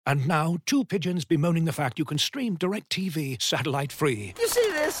And now, two pigeons bemoaning the fact you can stream DirecTV satellite-free. You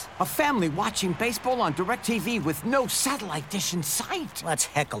see this? A family watching baseball on DirecTV with no satellite dish in sight. Let's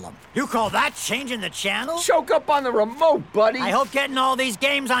heckle them. You call that changing the channel? Choke up on the remote, buddy. I hope getting all these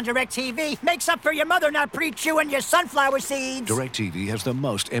games on DirecTV makes up for your mother not pre-chewing your sunflower seeds. DirecTV has the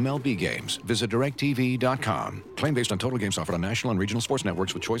most MLB games. Visit DirecTV.com. Claim based on total games offered on national and regional sports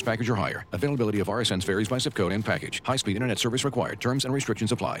networks with choice package or higher. Availability of RSNs varies by zip code and package. High-speed internet service required. Terms and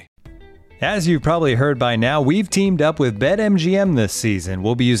restrictions apply. As you've probably heard by now, we've teamed up with BetMGM this season.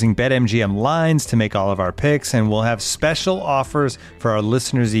 We'll be using BetMGM lines to make all of our picks, and we'll have special offers for our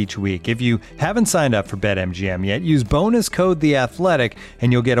listeners each week. If you haven't signed up for BetMGM yet, use bonus code THEATHLETIC,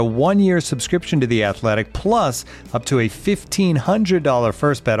 and you'll get a 1-year subscription to The Athletic, plus up to a $1,500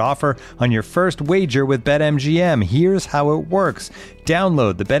 first bet offer on your first wager with BetMGM. Here's how it works.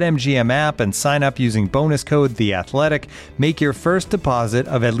 Download the BetMGM app and sign up using bonus code THEATHLETIC. Make your first deposit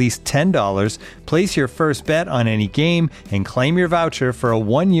of at least $10. Place your first bet on any game and claim your voucher for a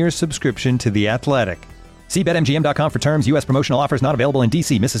 1-year subscription to The Athletic. See BetMGM.com for terms. U.S. promotional offers not available in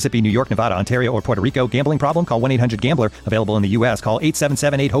D.C., Mississippi, New York, Nevada, Ontario, or Puerto Rico. Gambling problem? Call 1-800-GAMBLER. Available in the U.S. Call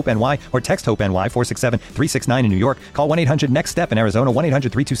 877-8-HOPE-NY or text HOPE-NY 467-369 in New York. Call 1-800-NEXT-STEP in Arizona.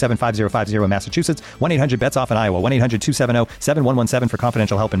 1-800-327-5050 in Massachusetts. 1-800-BETS-OFF in Iowa. 1-800-270-7117 for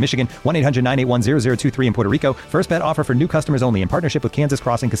confidential help in Michigan. 1-800-981-0023 in Puerto Rico. First bet offer for new customers only in partnership with Kansas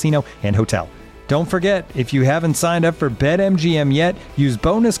Crossing Casino and Hotel. Don't forget, if you haven't signed up for BetMGM yet, use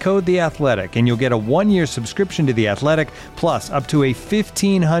bonus code THEATHLETIC and you'll get a 1-year subscription to The Athletic, plus up to a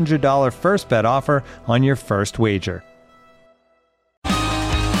 $1,500 first bet offer on your first wager.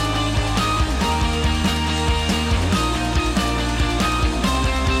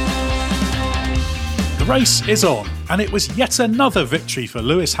 The race is on, and it was yet another victory for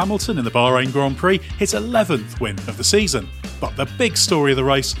Lewis Hamilton in the Bahrain Grand Prix, his 11th win of the season. But the big story of the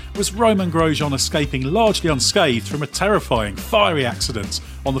race was Romain Grosjean escaping largely unscathed from a terrifying, fiery accident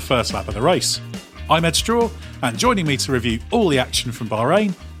on the first lap of the race. I'm Ed Straw, and joining me to review all the action from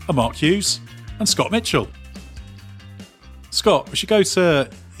Bahrain are Mark Hughes and Scott Mitchell. Scott, we should go to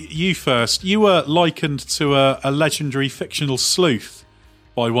you first. You were likened to a legendary fictional sleuth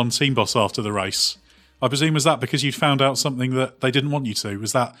by one team boss after the race. I presume, was that because you'd found out something that they didn't want you to?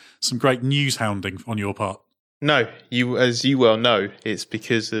 Was that some great news hounding on your part? No, as you well know, it's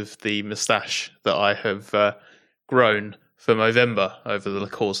because of the moustache that I have grown for Movember over the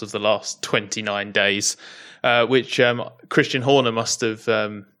course of the last 29 days, which Christian Horner must have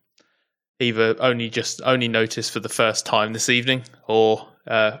either only noticed for the first time this evening, or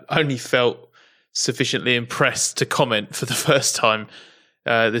only felt sufficiently impressed to comment for the first time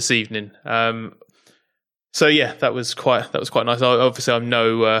this evening. So yeah, that was quite nice. Obviously, I'm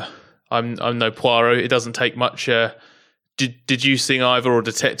no Poirot. It doesn't take much deducing either or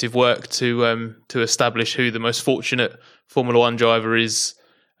detective work to establish who the most fortunate Formula One driver is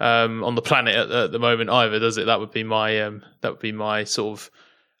on the planet at the moment either, does it? That would be my sort of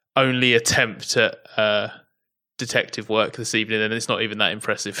only attempt at detective work this evening, and it's not even that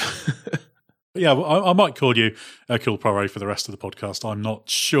impressive. Yeah, well, I might call you Hercule Poirot for the rest of the podcast. I'm not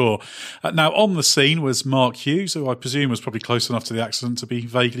sure. Now, on the scene was Mark Hughes, who I presume was probably close enough to the accident to be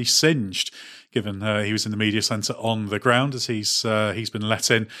vaguely singed, given he was in the media centre on the ground as he's been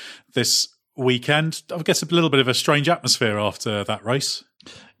let in this weekend. I guess a little bit of a strange atmosphere after that race.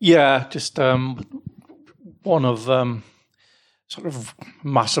 Yeah, just one of sort of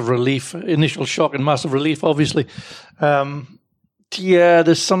massive relief, initial shock and massive relief, obviously.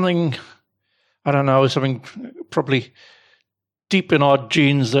 There's something... I don't know, something probably deep in our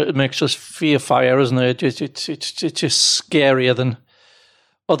genes that makes us fear fire, isn't it? It's just scarier than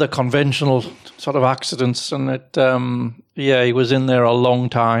other conventional sort of accidents. And he was in there a long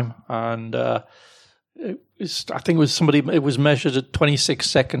time, and I think it was measured at 26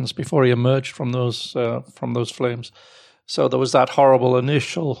 seconds before he emerged from those flames. So there was that horrible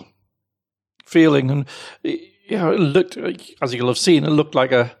initial feeling, and it looked, as you'll have seen, it looked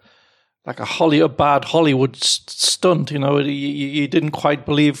like a bad Hollywood stunt. You know, you didn't quite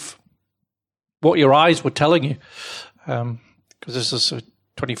believe what your eyes were telling you, because this is a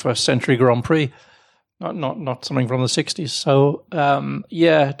 21st century Grand Prix, not something from the 60s. So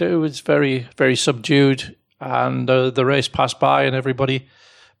it was very, very subdued, and the race passed by, and everybody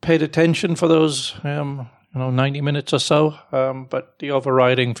paid attention for those 90 minutes or so. But the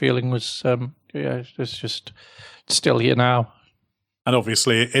overriding feeling was it's just still here now. And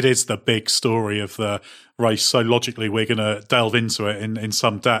obviously, it is the big story of the race. So logically, we're going to delve into it in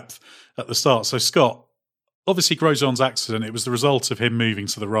some depth at the start. So, Scott, obviously, Grosjean's accident, it was the result of him moving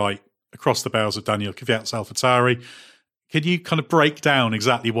to the right across the bows of Daniel Kvyat's AlphaTauri. Can you kind of break down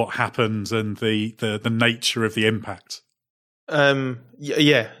exactly what happened and the nature of the impact?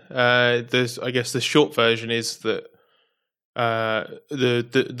 Yeah. I guess the short version is that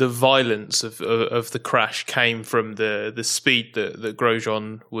the violence of the crash came from the speed that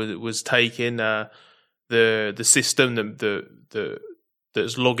Grosjean was taking. The system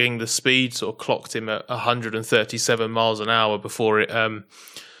that's logging the speed sort of clocked him at 137 miles an hour before it,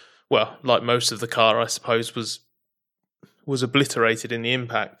 like most of the car, I suppose, was obliterated in the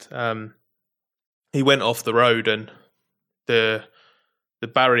impact. He went off the road, and the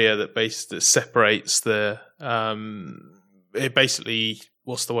barrier that separates it basically,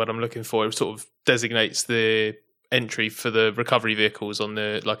 what's the word I'm looking for? It sort of designates the entry for the recovery vehicles on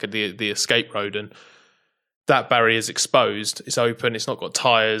the escape road, and that barrier is exposed. It's open. It's not got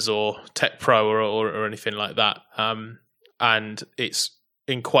tyres or Tech Pro or anything like that, and it's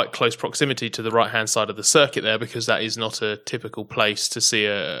in quite close proximity to the right-hand side of the circuit there, because that is not a typical place to see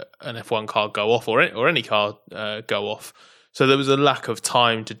an F1 car go off or any car go off. So there was a lack of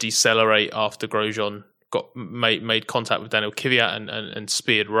time to decelerate after Grosjean made contact with Daniel Kvyat and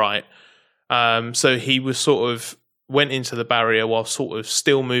speared right. So he was went into the barrier while sort of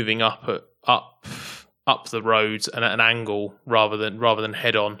still moving up the road and at an angle rather than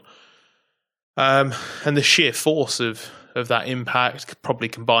head on. And the sheer force of that impact, probably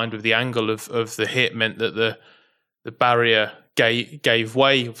combined with the angle of the hit, meant that the barrier gave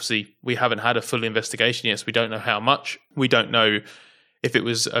way. Obviously, we haven't had a full investigation yet, so we don't know how much. We don't know if it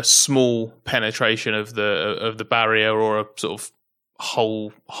was a small penetration of the barrier or a sort of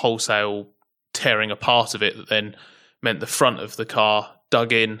wholesale tearing apart of it that then meant the front of the car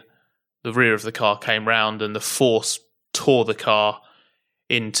dug in, the rear of the car came round, and the force tore the car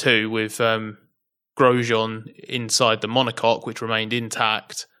in two, with Grosjean inside the monocoque, which remained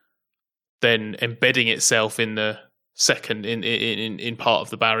intact, then embedding itself in the second in part of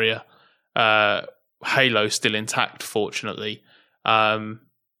the barrier. Halo still intact, fortunately.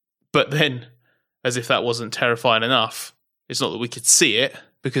 But then, as if that wasn't terrifying enough, it's not that we could see it,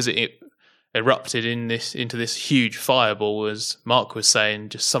 because it erupted into this huge fireball, as Mark was saying.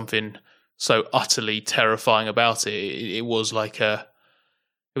 Just something so utterly terrifying about it. It was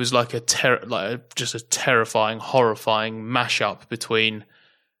just a terrifying, horrifying mashup between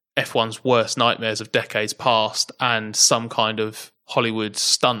F1's worst nightmares of decades past and some kind of Hollywood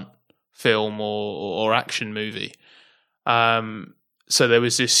stunt film or action movie. So there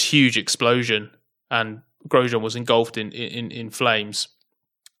was this huge explosion, and Grosjean was engulfed in flames.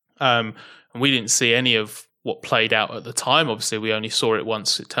 And we didn't see any of what played out at the time. Obviously, we only saw it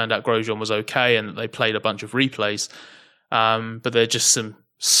once it turned out Grosjean was okay, and they played a bunch of replays. But they're just some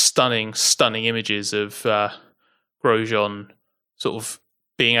stunning images of Grosjean sort of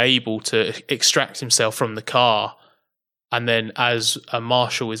being able to extract himself from the car, and then as a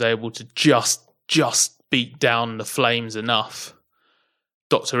marshal is able to just beat down the flames enough,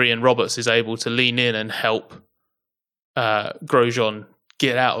 Dr. Ian Roberts is able to lean in and help Grosjean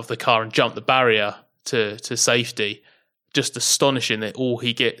get out of the car and jump the barrier to safety. Just astonishing that all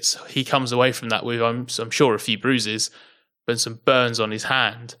he gets, he comes away from that with, I'm sure, a few bruises, but some burns on his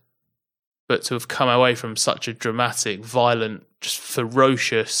hand. But to have come away from such a dramatic, violent, just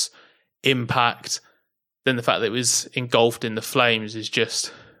ferocious impact, then the fact that it was engulfed in the flames is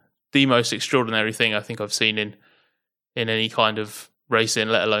just the most extraordinary thing I think I've seen in any kind of racing,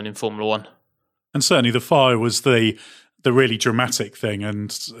 let alone in Formula One. And certainly the fire was the really dramatic thing,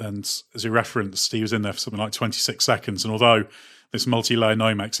 and as you referenced, he was in there for something like 26 seconds, and although this multi-layer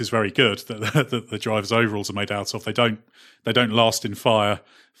Nomex is very good that the driver's overalls are made out of, they don't last in fire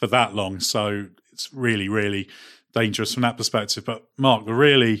for that long, so it's really, really dangerous from that perspective. But Mark, the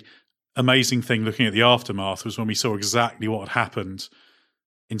really amazing thing looking at the aftermath was when we saw exactly what had happened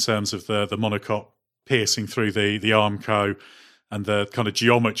in terms of the monocoque piercing through the Armco, and the kind of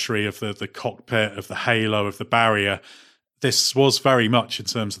geometry of the cockpit, of the halo, of the barrier. This was very much, in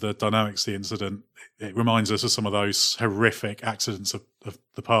terms of the dynamics of the incident, it reminds us of some of those horrific accidents of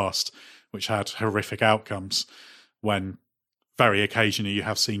the past, which had horrific outcomes, when very occasionally you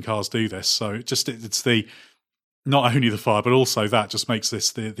have seen cars do this. So it's the not only the fire, but also that just makes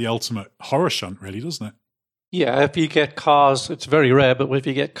this the ultimate horror shunt, really, doesn't it? Yeah, if you get cars, it's very rare, but if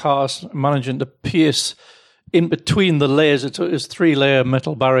you get cars managing to pierce in between the layers, it's a 3-layer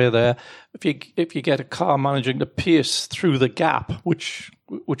metal barrier there. If you get a car managing to pierce through the gap, which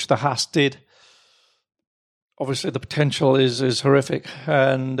the Haas did, obviously the potential is horrific.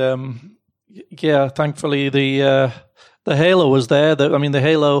 And thankfully the halo was there. The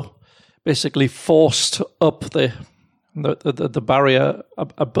halo basically forced up the barrier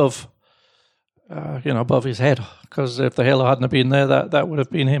above above his head, because if the halo hadn't have been there, that would have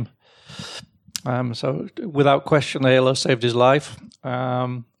been him. So without question, the halo saved his life.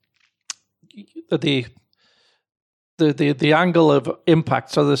 The angle of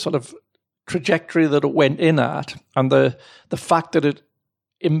impact, so the sort of trajectory that it went in at, and the fact that it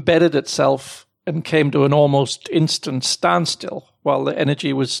embedded itself and came to an almost instant standstill while the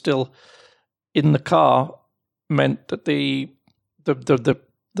energy was still in the car, meant that the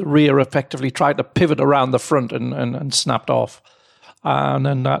rear effectively tried to pivot around the front and snapped off. And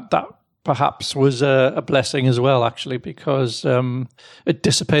then that perhaps was a blessing as well, actually, because it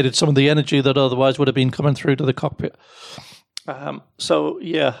dissipated some of the energy that otherwise would have been coming through to the cockpit.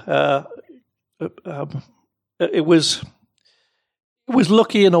 It was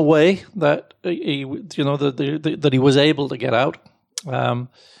lucky in a way that that he was able to get out.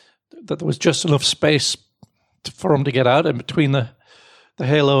 That there was just enough space for him to get out in between the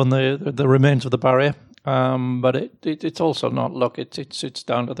halo and the remains of the barrier. But it's also not luck. It's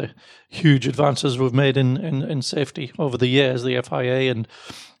down to the huge advances we've made in safety over the years, the FIA and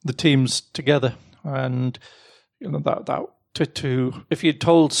the teams together. And that if you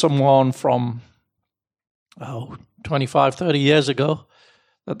told someone from 25, 30 years ago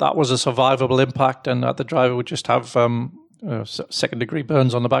that was a survivable impact and that the driver would just have second-degree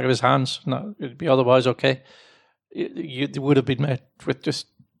burns on the back of his hands, and it'd be otherwise okay, you would have been met with just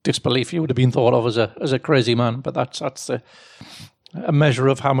disbelief. You would have been thought of as a crazy man. But that's a measure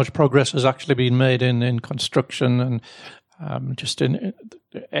of how much progress has actually been made in construction and just in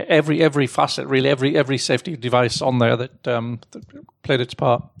every facet, really, every safety device on there that played its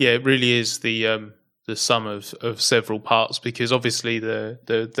part. Yeah, it really is the sum of several parts, because obviously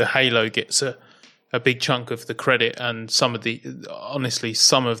the halo gets a big chunk of the credit, and some of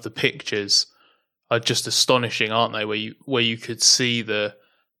the pictures are just astonishing, aren't they? Where you could see the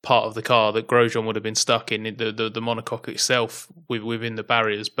part of the car that Grosjean would have been stuck in, the monocoque itself within the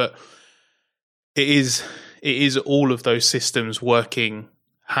barriers. But it is all of those systems working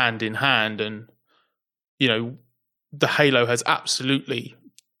hand in hand, and the halo has absolutely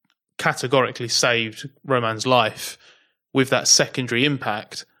categorically saved Romain's life with that secondary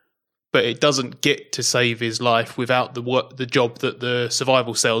impact, but it doesn't get to save his life without the job that the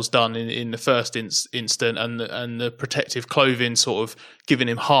survival cell's done in the first instant, and the protective clothing sort of giving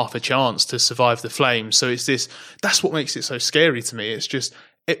him half a chance to survive the flames. So that's what makes it so scary to me. It's just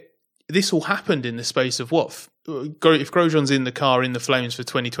this all happened in the space of what? If Grosjean's in the car in the flames for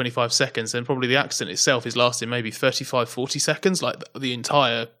 20-25 seconds, then probably the accident itself is lasting maybe 35-40 seconds, like the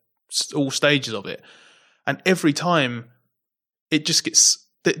entire all stages of it. And every time it just gets,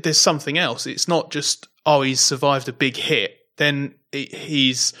 there's something else. It's not just, he's survived a big hit. Then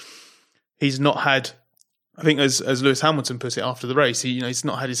he's not had, I think as Lewis Hamilton put it after the race, he's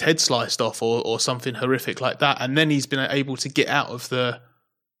not had his head sliced off or something horrific like that. And then he's been able to get out of the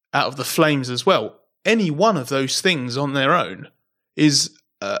flames as well. Any one of those things on their own is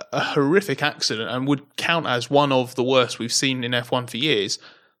a horrific accident and would count as one of the worst we've seen in F1 for years.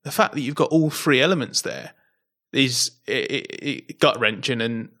 The fact that you've got all three elements there is gut-wrenching,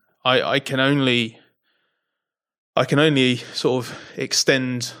 and I can only sort of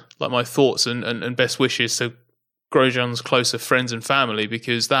extend like my thoughts and best wishes to Grosjean's closer friends and family,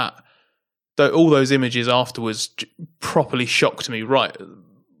 because all those images afterwards properly shocked me right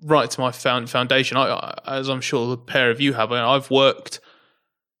to my foundation. As I'm sure the pair of you have, I've worked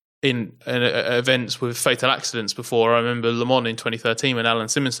in events with fatal accidents before. I remember Le Mans in 2013 when Alan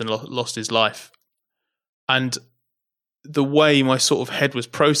Simonson lost his life, and the way my sort of head was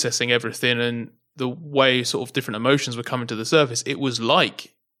processing everything and the way sort of different emotions were coming to the surface, it was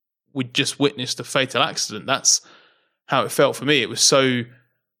like we'd just witnessed a fatal accident. That's how it felt for me. It was so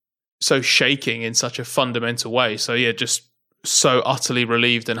shaking in such a fundamental way. So yeah, just so utterly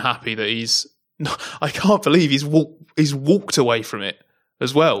relieved and happy that I can't believe he's walked away from it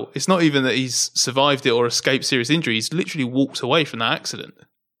as well. It's not even that he's survived it or escaped serious injury. He's literally walked away from that accident.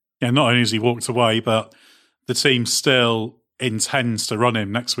 Yeah, not only has he walked away, but the team still intends to run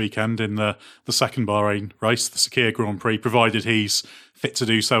him next weekend in the second Bahrain race, the Sakir Grand Prix, provided he's fit to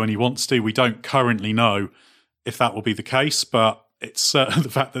do so and he wants to. We don't currently know if that will be the case, but it's the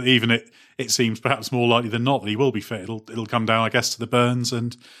fact that even it seems perhaps more likely than not that he will be fit. It'll come down, I guess, to the burns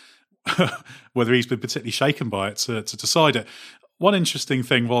and whether he's been particularly shaken by it to decide it. One interesting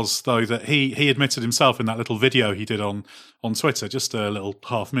thing was, though, that he admitted himself in that little video he did on Twitter, just a little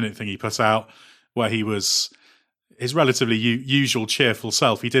half-minute thing he put out, where he was his relatively usual cheerful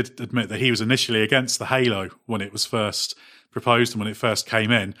self. He did admit that he was initially against the halo when it was first proposed and when it first came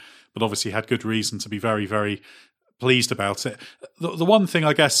in, but obviously had good reason to be very, very pleased about it. The one thing,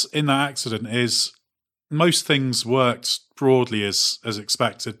 I guess, in that accident is most things worked broadly as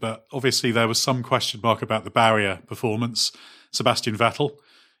expected, but obviously there was some question mark about the barrier performance. Sebastian Vettel,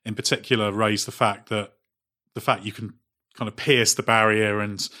 in particular, raised the fact you can kind of pierce the barrier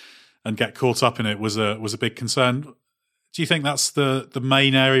and get caught up in it was a big concern. Do you think that's the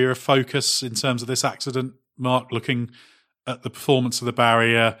main area of focus in terms of this accident, Mark, looking at the performance of the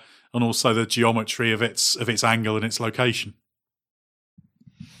barrier and also the geometry of its angle and its location?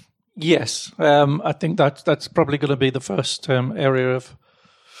 Yes, I think that's probably going to be the first area of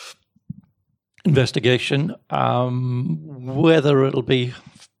investigation. Whether it'll be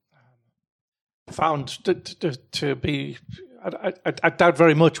found to be, I doubt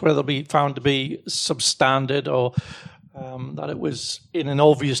very much whether it'll be found to be substandard or that it was in an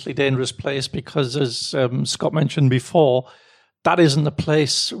obviously dangerous place, because as Scott mentioned before, that isn't the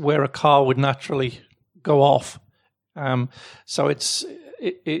place where a car would naturally go off. So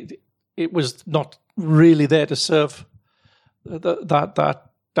it was not really there to serve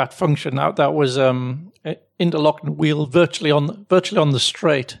that function. That was interlocking wheel virtually on the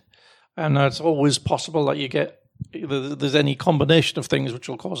straight, and it's always possible that you get there's any combination of things which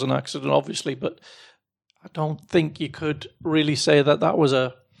will cause an accident, obviously. But I don't think you could really say that was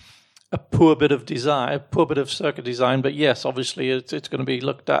a poor bit of design, a poor bit of circuit design. But yes, obviously it's going to be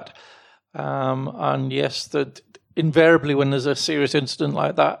looked at, and yes, that invariably when there's a serious incident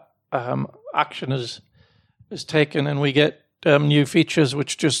like that, action is taken, and we get new features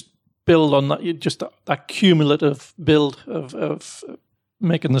which just build on that. Just that cumulative build of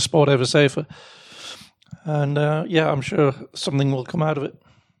making the sport ever safer. And I'm sure something will come out of it.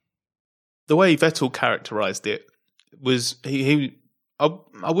 The way Vettel characterised it was I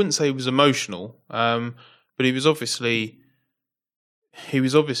wouldn't say he was emotional, but he was obviously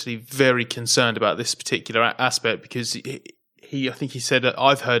very concerned about this particular aspect, because I think he said that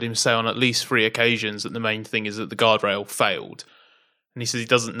I've heard him say on at least 3 occasions that the main thing is that the guardrail failed, and he says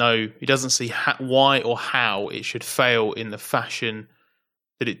he doesn't see why or how it should fail in the fashion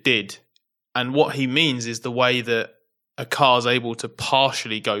that it did. And what he means is the way that a car is able to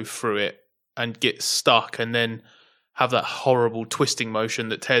partially go through it and get stuck and then have that horrible twisting motion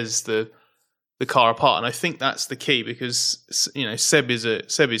that tears the car apart. And I think that's the key, because Seb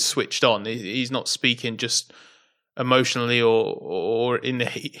is switched on. He's not speaking just emotionally or in the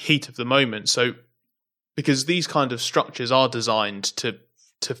heat of the moment. So because these kind of structures are designed to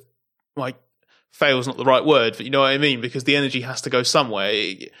like, fail is not the right word, but you know what I mean, because the energy has to go somewhere.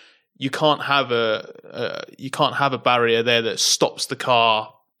 You can't have a barrier there that stops the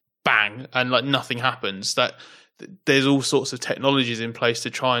car, bang, and like nothing happens. That there's all sorts of technologies in place to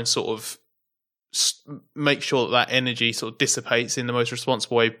try and sort of make sure that energy sort of dissipates in the most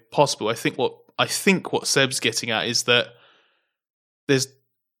responsible way possible. I think what Seb's getting at is that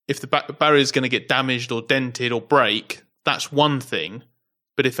if the barrier is going to get damaged or dented or break, that's one thing.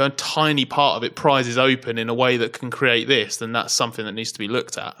 But if a tiny part of it prizes open in a way that can create this, then that's something that needs to be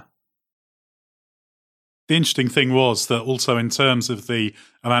looked at. The interesting thing was that also in terms of the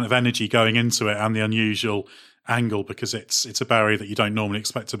amount of energy going into it and the unusual angle, because it's a barrier that you don't normally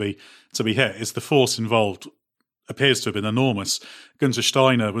expect to be hit, is the force involved appears to have been enormous. Gunther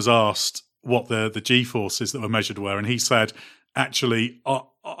Steiner was asked what the G-forces that were measured were, and he said, actually,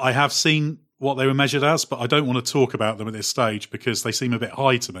 I have seen what they were measured as, but I don't want to talk about them at this stage because they seem a bit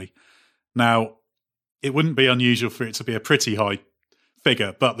high to me. Now, it wouldn't be unusual for it to be a pretty high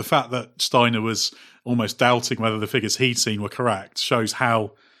figure, but the fact that Steiner was almost doubting whether the figures he'd seen were correct shows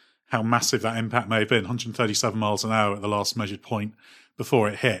how massive that impact may have been. 137 miles an hour at the last measured point before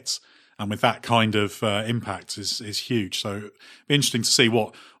it hit, and with that kind of impact is huge. So it'd be interesting to see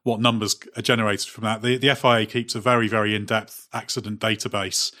what numbers are generated from that. The FIA keeps a very, very in-depth accident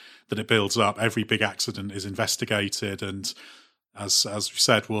database that it builds up. Every big accident is investigated, and as we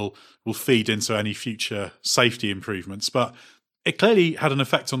said, will feed into any future safety improvements. But it clearly had an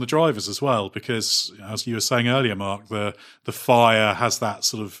effect on the drivers as well, because as you were saying earlier, Mark, the fire has that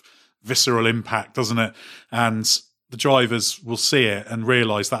sort of visceral impact, doesn't it? And the drivers will see it and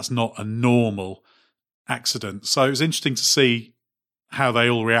realise that's not a normal accident. So it was interesting to see how they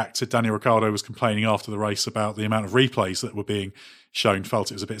all reacted. Daniel Ricciardo was complaining after the race about the amount of replays that were being shown,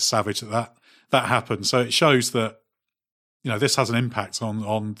 felt it was a bit savage that happened. So it shows that, this has an impact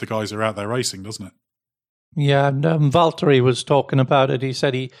on the guys who are out there racing, doesn't it? Yeah, and Valtteri was talking about it. He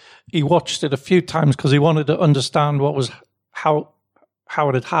said he watched it a few times because he wanted to understand how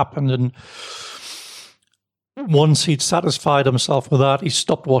it had happened, and once he'd satisfied himself with that, he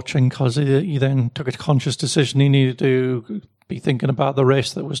stopped watching because he then took a conscious decision he needed to be thinking about the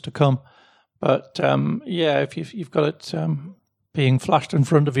race that was to come. But if you've got it being flashed in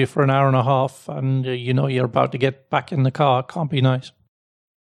front of you for an hour and a half, and you know you're about to get back in the car, it can't be nice.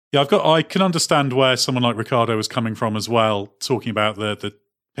 Yeah, I can understand where someone like Ricardo was coming from as well, talking about the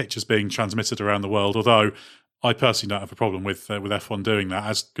pictures being transmitted around the world. Although I personally don't have a problem with F1 doing that.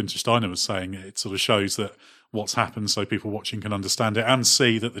 As Günther Steiner was saying, it sort of shows that what's happened, so people watching can understand it and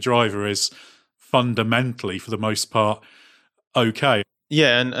see that the driver is fundamentally, for the most part, okay.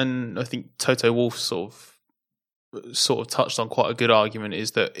 Yeah, and I think Toto Wolff sort of touched on quite a good argument,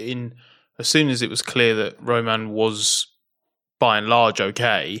 is that as soon as it was clear that Roman was by and large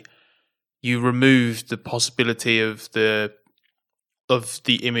okay, you removed the possibility of the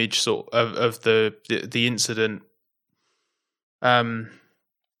image of the incident.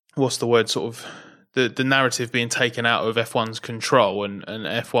 What's the word? Sort of the narrative being taken out of F1's control, and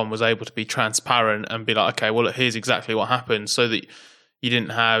F1 was able to be transparent and be like, okay, well, here's exactly what happened, so that you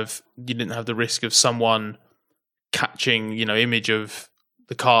didn't have the risk of someone catching, image of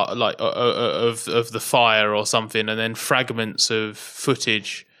the car, like of the fire or something, and then fragments of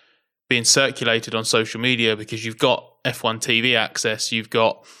footage being circulated on social media, because you've got F1 TV access, you've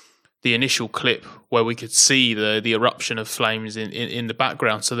got the initial clip where we could see the eruption of flames in the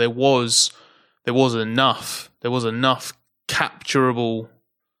background. So there was enough capturable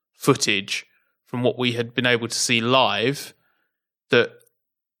footage from what we had been able to see live, that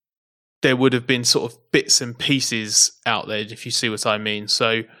there would have been sort of bits and pieces out there, if you see what I mean.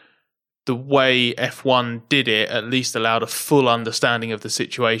 So the way F1 did it at least allowed a full understanding of the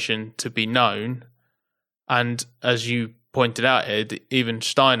situation to be known. And as you pointed out, Ed, even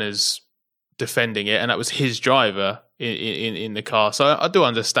Steiner's defending it, and that was his driver in the car. So I do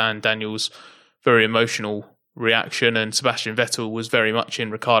understand Daniel's very emotional reaction, and Sebastian Vettel was very much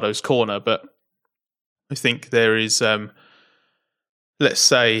in Ricciardo's corner. But I think there is, let's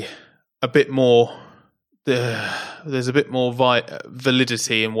say, a bit more. There's a bit more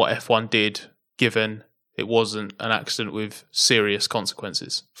validity in what F1 did, given it wasn't an accident with serious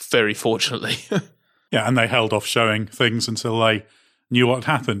consequences. Very fortunately. Yeah, and they held off showing things until they knew what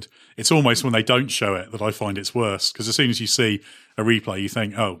had happened. It's almost when they don't show it that I find it's worse, because as soon as you see a replay, you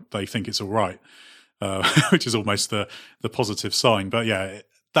think, oh, they think it's all right, which is almost the positive sign. But yeah,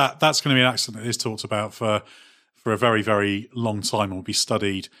 that's going to be an accident that is talked about for a very, very long time and will be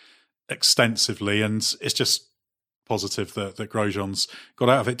studied extensively, and it's just positive that Grosjean's got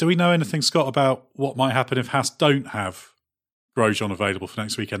out of it. Do we know anything, Scott, about what might happen if Haas don't have Grosjean available for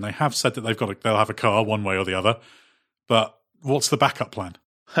next weekend? They have said that they'll have a car one way or the other, but what's the backup plan?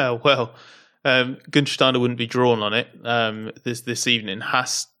 Well, Günther Steiner wouldn't be drawn on it this evening.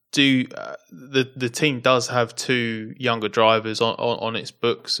 Haas the team does have two younger drivers on its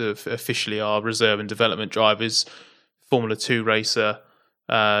books, of officially are reserve and development drivers, Formula 2 racer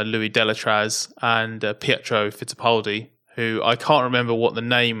Louis Delatraz and Pietro Fittipaldi, who I can't remember what the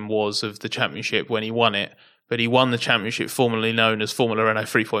name was of the championship when he won it, but he won the championship formerly known as Formula Renault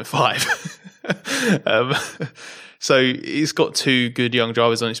 3.5. So he's got two good young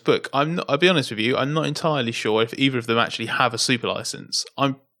drivers on his book. I'll be honest with you, I'm not entirely sure if either of them actually have a super license.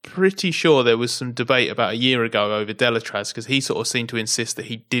 I'm pretty sure there was some debate about a year ago over Delatraz, because he sort of seemed to insist that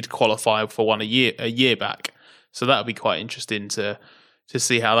he did qualify for one a year back. So that'll be quite interesting to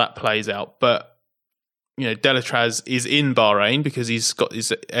see how that plays out. But Delatraz is in Bahrain because he's got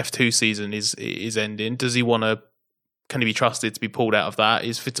his F2 season is ending. Does he want to? Can he be trusted to be pulled out of that?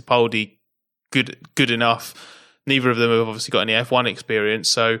 Is Fittipaldi good enough? Neither of them have obviously got any F1 experience.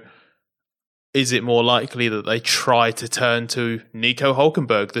 So is it more likely that they try to turn to Nico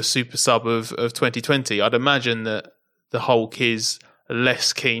Hülkenberg, the super sub of 2020? I'd imagine that the Hulk is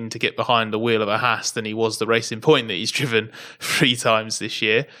less keen to get behind the wheel of a Haas than he was the Racing Point that he's driven 3 times this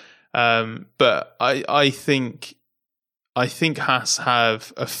year. But I think Haas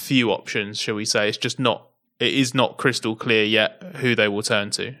have a few options, shall we say. It is not crystal clear yet who they will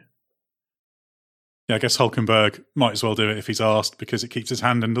turn to. Yeah, I guess Hülkenberg might as well do it if he's asked, because it keeps his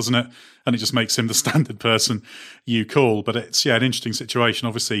hand in, doesn't it? And it just makes him the standard person you call. But it's an interesting situation.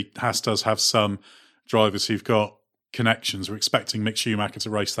 Obviously, Haas does have some drivers who've got connections. We're expecting Mick Schumacher to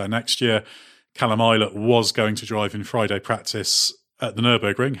race there next year. Callum Eilert was going to drive in Friday practice at the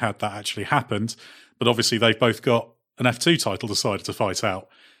Nürburgring, had that actually happened. But obviously they've both got an F2 title decided to fight out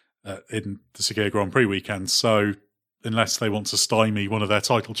in the Sakir Grand Prix weekend. So unless they want to stymie one of their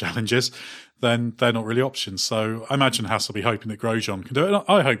title challenges, then they're not really options. So I imagine Haas will be hoping that Grosjean can do it. And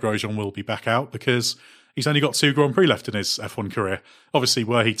I hope Grosjean will be back out, because he's only got 2 Grand Prix left in his F1 career. Obviously,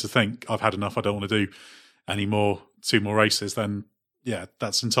 were he to think, I've had enough, I don't want to do any more, 2 more races, then yeah,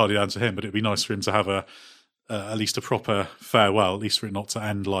 that's entirely down to him. But it'd be nice for him to have a at least a proper farewell, at least for it not to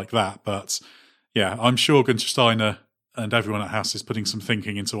end like that. But yeah, I'm sure Günther Steiner and everyone at Haas is putting some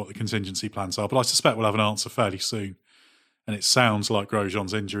thinking into what the contingency plans are. But I suspect we'll have an answer fairly soon. And it sounds like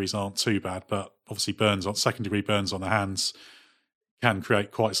Grosjean's injuries aren't too bad, but obviously second-degree burns on the hands can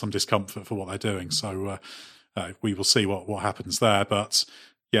create quite some discomfort for what they're doing. So we will see what happens there. But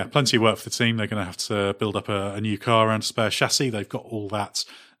yeah, plenty of work for the team. They're going to have to build up a new car and a spare chassis. They've got all that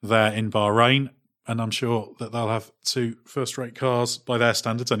there in Bahrain, and I'm sure that they'll have 2 first-rate cars, by their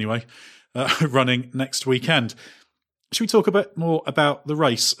standards anyway, running next weekend. Should we talk a bit more about the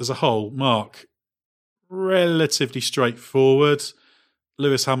race as a whole? Mark, relatively straightforward.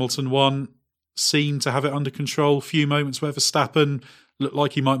 Lewis Hamilton won, seemed to have it under control. Few moments where Verstappen looked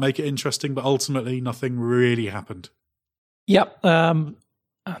like he might make it interesting, but ultimately nothing really happened. Yep.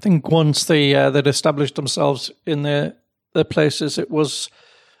 I think once they'd established themselves in their places, it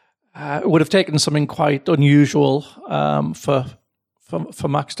would have taken something quite unusual for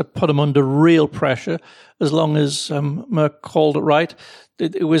Max to put him under real pressure, as long as Merck called it right.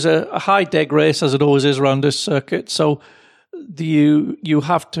 It was a high deg race, as it always is around this circuit. So you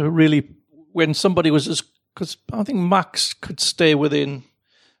have to really, when somebody was, because I think Max could stay within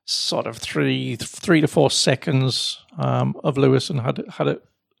sort of 3 to 4 seconds of Lewis, and had it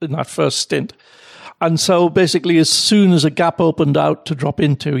in that first stint. And so basically, as soon as a gap opened out to drop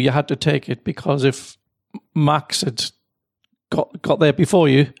into, you had to take it, because if Max had got there before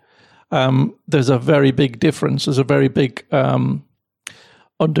you, there's a very big difference. There's a very big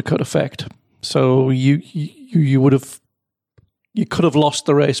undercut effect. So you could have lost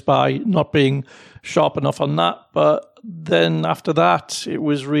the race by not being sharp enough on that. But then after that, it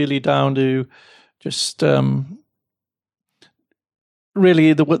was really down to just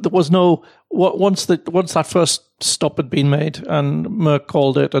really there was no once that first stop had been made and Merck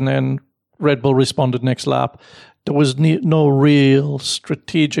called it, and then Red Bull responded next lap. There was no real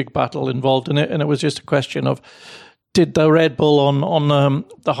strategic battle involved in it, and it was just a question of, did the Red Bull on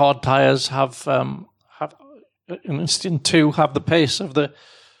the hard tyres have in stint 2 have the pace to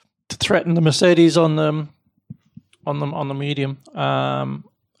threaten the Mercedes on the medium, and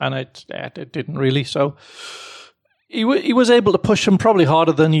it didn't really. So he was able to push him probably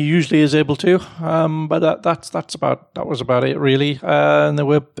harder than he usually is able to, but that was about it really. And they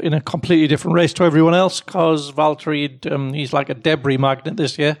were in a completely different race to everyone else, because Valtteri, he's like a debris magnet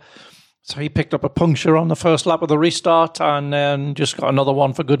this year. So he picked up a puncture on the first lap of the restart, and then just got another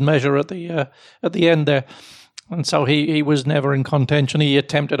one for good measure at the end there. And so he was never in contention. He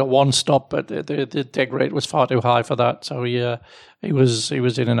attempted a one stop, but the deg rate was far too high for that. So he was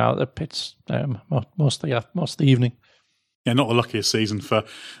in and out of the pits most of the evening. Yeah, not the luckiest season for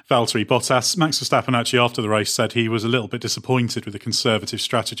Valtteri Bottas. Max Verstappen actually after the race said he was a little bit disappointed with the conservative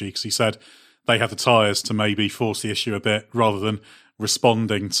strategy, because he said they had the tyres to maybe force the issue a bit rather than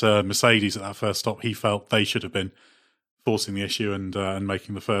responding to Mercedes at that first stop. He felt they should have been forcing the issue and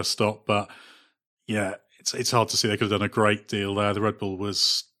making the first stop. But yeah, it's hard to see. They could have done a great deal there. The Red Bull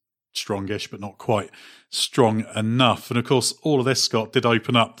was strongish, but not quite strong enough. And of course, all of this, Scott, did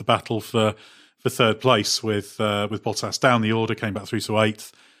open up the battle for third place with Bottas down the order, came back through to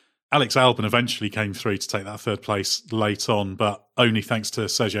 8th. Alex Albon eventually came through to take that third place late on, but only thanks to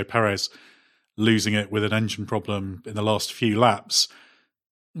Sergio Perez losing it with an engine problem in the last few laps.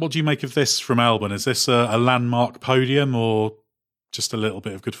 What do you make of this from Albon? Is this a landmark podium or just a little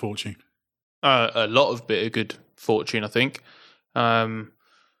bit of good fortune? A lot of bit of good fortune, I think. I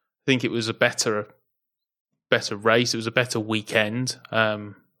think it was a better race. It was a better weekend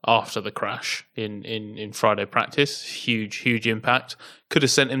after the crash in Friday practice. Huge impact. Could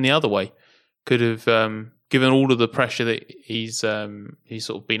have sent him the other way. Could have given all of the pressure that he's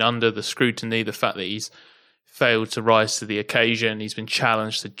sort of been under, the scrutiny, the fact that he's failed to rise to the occasion. He's been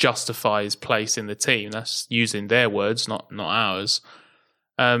challenged to justify his place in the team. That's using their words, not ours.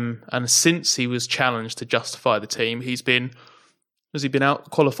 And since he was challenged to justify the team, he's been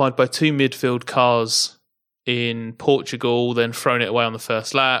out qualified by 2 midfield cars in Portugal, then thrown it away on the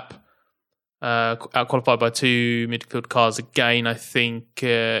first lap. Out qualified by 2 midfield cars again, I think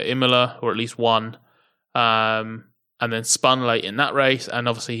Imola, or at least one. And then spun late in that race, and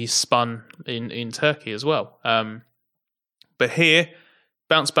obviously he spun in Turkey as well. But here,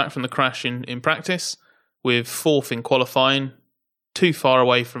 bounced back from the crash in practice, with 4th in qualifying, too far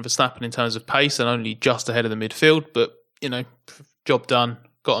away from Verstappen in terms of pace and only just ahead of the midfield, but, job done,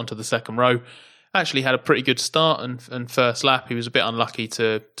 got onto the second row. Actually had a pretty good start and first lap. He was a bit unlucky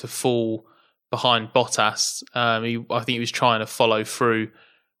to fall behind Bottas. I think he was trying to follow through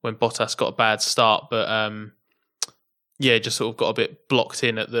when Bottas got a bad start, but just sort of got a bit blocked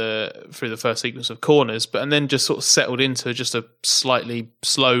in through the first sequence of corners, and then just sort of settled into just a slightly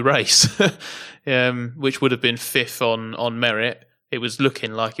slow race, which would have been fifth on merit. It was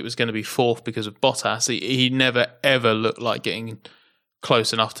looking like it was going to be fourth because of Bottas. He never ever looked like getting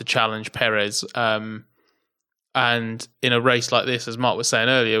close enough to challenge Perez. And in a race like this, as Mark was saying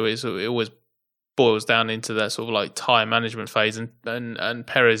earlier, it always boils down into that sort of like tyre management phase, and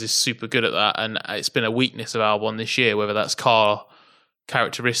Perez is super good at that, and it's been a weakness of Albon this year, whether that's car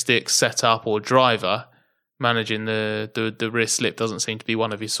characteristics, setup, or driver. Managing the rear slip doesn't seem to be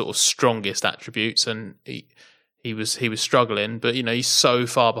one of his sort of strongest attributes, and he was struggling, but he's so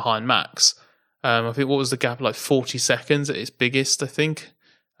far behind Max. I think what was the gap, like 40 seconds at its biggest, I think,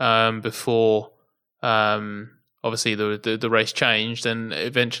 before obviously the race changed, and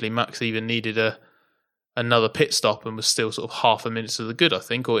eventually Max even needed another pit stop and was still sort of half a minute to the good, I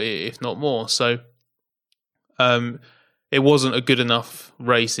think, or if not more. So it wasn't a good enough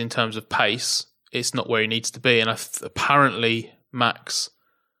race in terms of pace. It's not where he needs to be, and apparently Max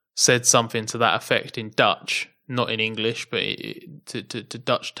said something to that effect in Dutch, not in English, but to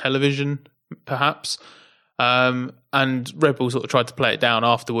Dutch television, perhaps. And Red Bull sort of tried to play it down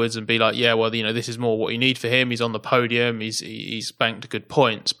afterwards and be like, yeah, well, this is more what you need for him. He's on the podium. He's banked good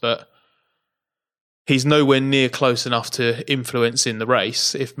points, but he's nowhere near close enough to influence in the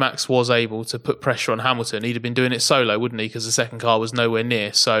race. If Max was able to put pressure on Hamilton, he'd have been doing it solo, wouldn't he? Because the second car was nowhere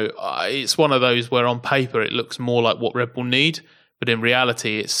near. So it's one of those where on paper it looks more like what Red Bull need, but in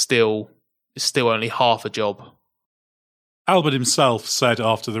reality it's still only half a job. Albert himself said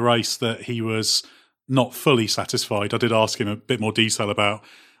after the race that he was not fully satisfied. I did ask him a bit more detail about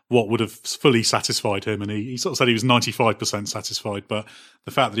what would have fully satisfied him, and he sort of said he was 95% satisfied, but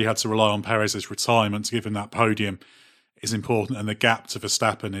the fact that he had to rely on Perez's retirement to give him that podium is important, and the gap to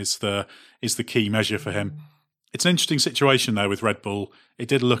Verstappen is the key measure for him. It's an interesting situation though with Red Bull. It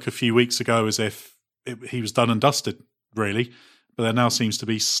did look a few weeks ago as if he was done and dusted, really, but there now seems to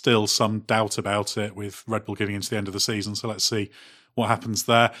be still some doubt about it with Red Bull getting into the end of the season, so let's see what happens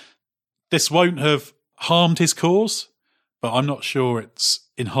there. This won't have harmed his cause, but I'm not sure it's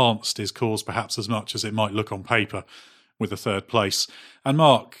enhanced his cause perhaps as much as it might look on paper with the third place. And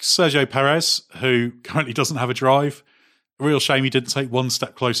Mark, Sergio Perez, who currently doesn't have a drive, a real shame he didn't take one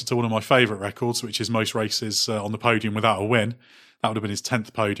step closer to one of my favourite records, which is most races on the podium without a win. That would have been his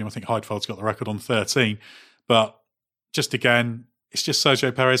 10th podium. I think Heidfeld's got the record on 13. But just again, it's just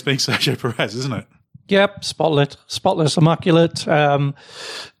Sergio Perez being Sergio Perez, isn't it? Yep, spotless, immaculate.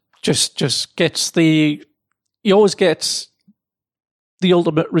 Just gets he always gets the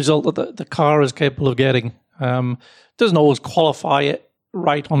ultimate result that the car is capable of getting. Doesn't always qualify it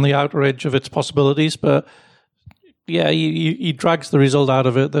right on the outer edge of its possibilities, but yeah, he drags the result out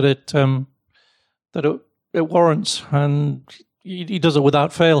of it that it warrants, and he does it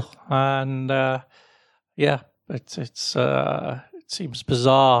without fail. And it seems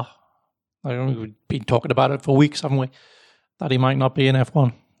bizarre. I don't know, we've been talking about it for weeks, haven't we? That he might not be in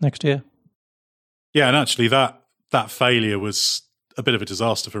F1 next year. Yeah, and actually that failure was a bit of a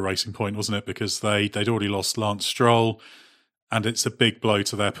disaster for Racing Point, wasn't it? Because they'd already lost Lance Stroll, and it's a big blow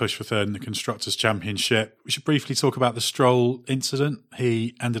to their push for third in the Constructors' Championship. We should briefly talk about the Stroll incident.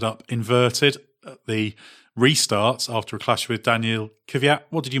 He ended up inverted at the restart after a clash with Daniel Kvyat.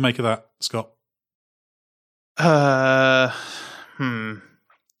 What did you make of that, Scott? I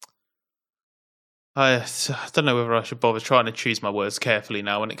don't know whether I should bother trying to choose my words carefully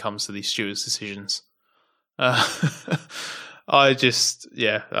now when it comes to these stewards' decisions. I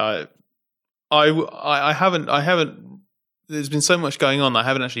haven't. There's been so much going on. I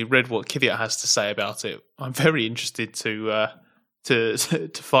haven't actually read what Kvyat has to say about it. I'm very interested to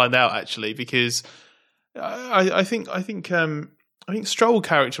find out actually, because I think Stroll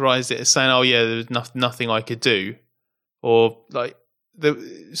characterised it as saying, "Oh yeah, there was nothing I could do," or like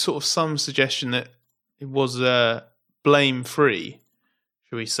the sort of some suggestion that it was blame free,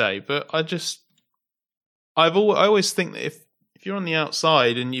 shall we say? But I always think that if you're on the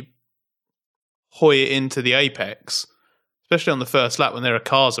outside and you hoy it into the apex, especially on the first lap when there are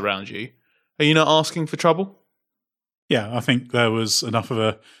cars around you, are you not asking for trouble? Yeah, I think there was enough of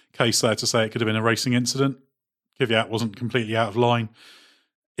a case there to say it could have been a racing incident. Kvyat wasn't completely out of line.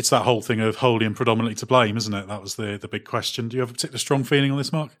 It's that whole thing of wholly and predominantly to blame, isn't it? That was the big question. Do you have a particular strong feeling on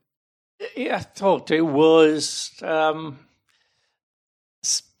this, Mark? Yeah, I thought it was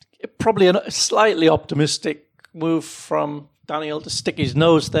probably a slightly optimistic move from Daniel to stick his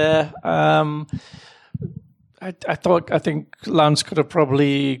nose there. I think Lance could have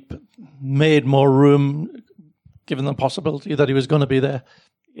probably made more room, given the possibility that he was going to be there.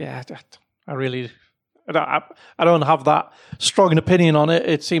 Yeah, I really I don't have that strong an opinion on it.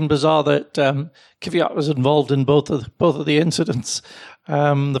 It seemed bizarre that Kvyat was involved in both of the incidents.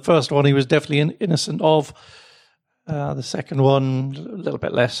 The first one he was definitely innocent of. The second one, a little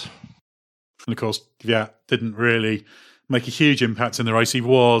bit less. And of course, Kvyat didn't really make a huge impact in the race. He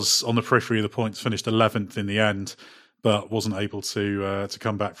was on the periphery of the points, finished 11th in the end, but wasn't able to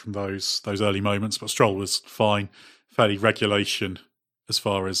come back from those early moments. But Stroll was fine, fairly regulation as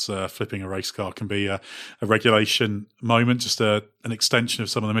far as flipping a race car can be a regulation moment, just an extension of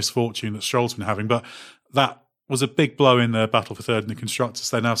some of the misfortune that Stroll's been having. But that was a big blow in the battle for third in the Constructors.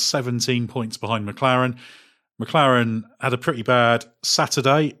 They're now 17 points behind McLaren. McLaren had a pretty bad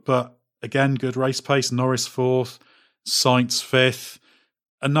Saturday, but again, good race pace. Norris 4th, Sainz 5th.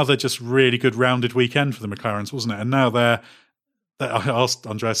 Another just really good rounded weekend for the McLarens, wasn't it? And now I asked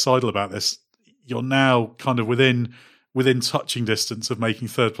Andreas Seidel about this. You're now kind of within touching distance of making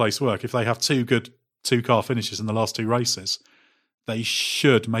third place work. If they have two good two-car finishes in the last two races, they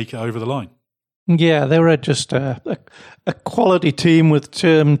should make it over the line. Yeah, they were just a quality team with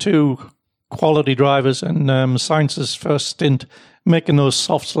two quality drivers, and Sainz's first stint making those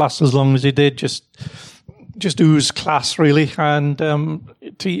softs last as long as he did just ooze class, really, and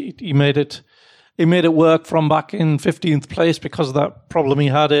he made it work from back in 15th place because of that problem he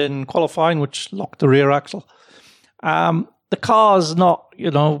had in qualifying, which locked the rear axle. The car's not,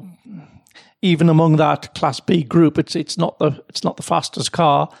 even among that Class B group, it's not the fastest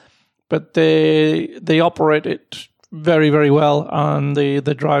car, but they operate it very, very well, and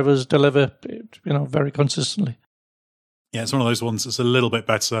the drivers deliver, very consistently. Yeah, it's one of those ones that's a little bit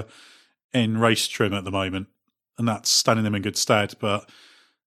better in race trim at the moment, and that's standing them in good stead. But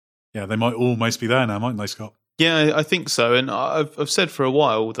yeah, they might almost be there now, mightn't they, Scott? Yeah, I think so. And I've said for a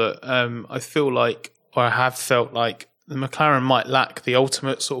while that I have felt like the McLaren might lack the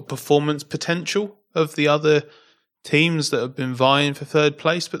ultimate sort of performance potential of the other teams that have been vying for third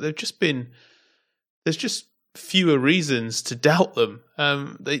place, but there's just fewer reasons to doubt them.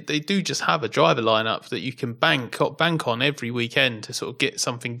 They do just have a driver lineup that you can bank on every weekend to sort of get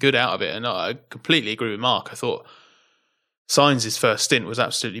something good out of it. And I completely agree with Mark. I thought Sainz's first stint was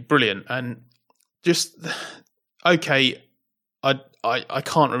absolutely brilliant, and just okay. I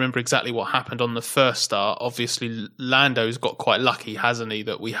can't remember exactly what happened on the first start. Obviously, Lando's got quite lucky, hasn't he,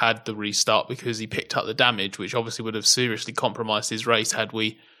 that we had the restart because he picked up the damage, which obviously would have seriously compromised his race had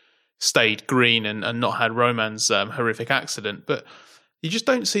we stayed green and not had Roman's horrific accident. But you just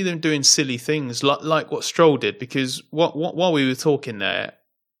don't see them doing silly things like what Stroll did, because while we were talking there,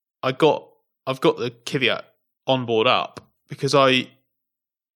 I've got the Kvyat onboard up because I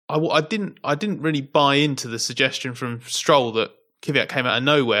didn't really buy into the suggestion from Stroll that Kvyat came out of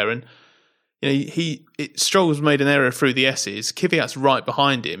nowhere, and Stroll's made an error through the S's. Kvyat's right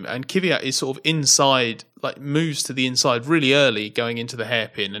behind him, and Kvyat is sort of inside, like moves to the inside really early going into the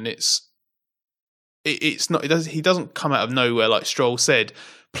hairpin, and he doesn't come out of nowhere like Stroll said.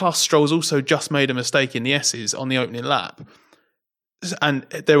 Plus, Stroll's also just made a mistake in the S's on the opening lap, and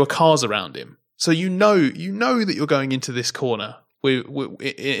there were cars around him, so you know that you're going into this corner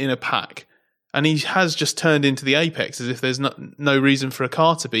in a pack. And he has just turned into the apex as if there's no reason for a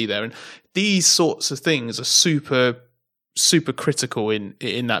car to be there. And these sorts of things are super, super critical in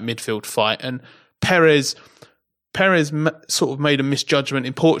that midfield fight. And Perez sort of made a misjudgment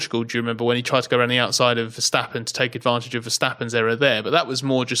in Portugal. Do you remember when he tried to go around the outside of Verstappen to take advantage of Verstappen's error there? But that was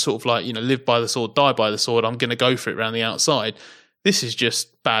more just sort of like, live by the sword, die by the sword. I'm going to go for it around the outside. This is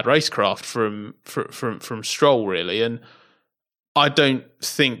just bad racecraft from Stroll, really. And I don't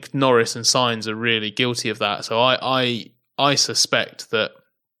think Norris and Sainz are really guilty of that. So I suspect that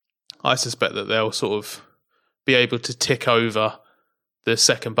they'll sort of be able to tick over the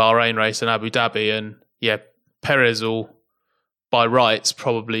second Bahrain race in Abu Dhabi, and Perez will, by rights,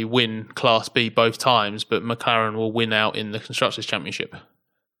 probably win Class B both times, but McLaren will win out in the Constructors' Championship.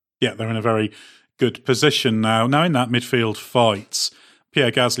 Yeah, they're in a very good position now. Now in that midfield fight, Pierre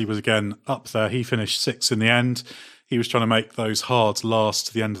Gasly was again up there. He finished 6th in the end. He was trying to make those hards last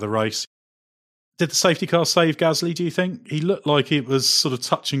to the end of the race. Did the safety car save Gasly, do you think? He looked like it was sort of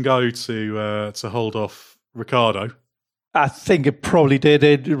touch and go to hold off Ricciardo. I think it probably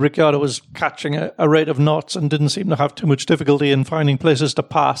did. Ricciardo was catching a rate of knots and didn't seem to have too much difficulty in finding places to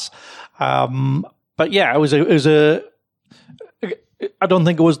pass. But yeah, it was a. I don't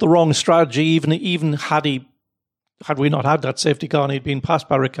think it was the wrong strategy. Even had we not had that safety car and he'd been passed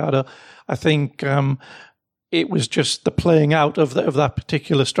by Ricciardo, I think. It was just the playing out of that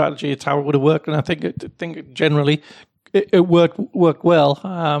particular strategy. It's how it would have worked, and I think generally it worked well.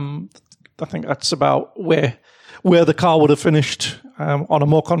 I think that's about where the car would have finished on a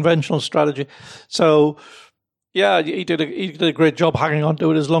more conventional strategy. So, yeah, he did a great job hanging on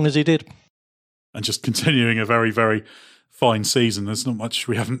to it as long as he did. And just continuing a very, very fine season. There's not much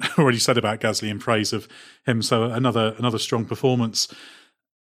we haven't already said about Gasly in praise of him. So another strong performance.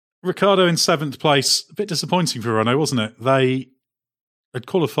 Ricciardo in 7th place, a bit disappointing for Renault, wasn't it? They had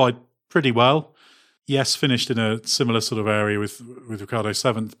qualified pretty well. Yes, finished in a similar sort of area with Ricciardo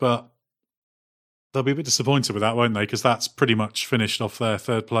 7th, but they'll be a bit disappointed with that, won't they? Because that's pretty much finished off their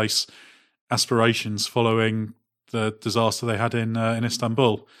 3rd place aspirations following the disaster they had in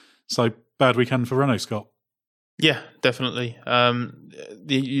Istanbul. So bad weekend for Renault, Scott. Yeah, definitely.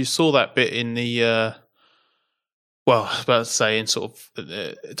 You saw that bit in the well, I was about to say in sort of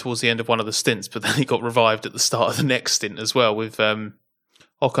towards the end of one of the stints, but then he got revived at the start of the next stint as well, with Ocon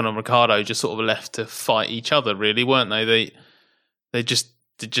and Ricciardo just sort of left to fight each other, really, weren't they? They just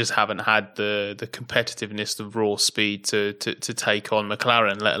haven't had the competitiveness, the raw speed to take on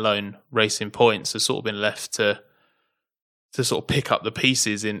McLaren, let alone racing points. Has sort of been left to sort of pick up the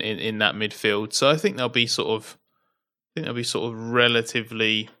pieces in that midfield. So I think they'll be sort of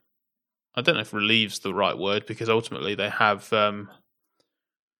relatively, I don't know if relieve's the right word, because ultimately they have sort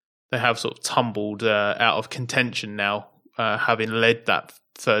of tumbled out of contention now, having led that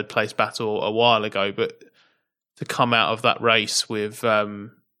 3rd place battle a while ago. But to come out of that race with a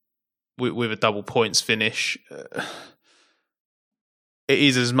double points finish, it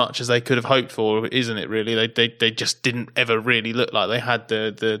is as much as they could have hoped for, isn't it? Really, they just didn't ever really look like they had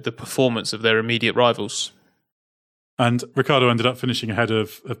the performance of their immediate rivals. And Ricciardo ended up finishing ahead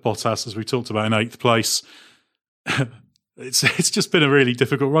of Bottas, as we talked about, in 8th place. It's just been a really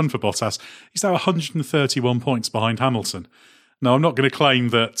difficult run for Bottas. He's now 131 points behind Hamilton. Now, I'm not going to claim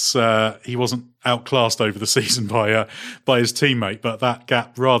that he wasn't outclassed over the season by his teammate, but that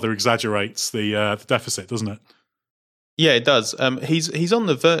gap rather exaggerates the deficit, doesn't it? Yeah, it does. He's on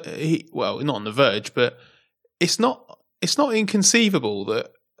the verge. Well, not on the verge, but it's not inconceivable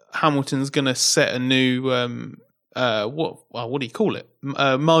that Hamilton's going to set a new what do you call it?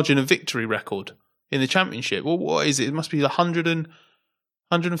 Margin of victory record in the championship. Well, what is it? It must be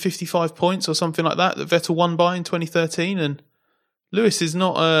 155 points or something like that Vettel won by in 2013, and Lewis is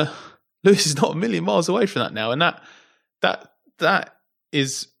not a million miles away from that now, and that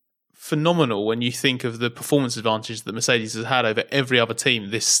is phenomenal when you think of the performance advantage that Mercedes has had over every other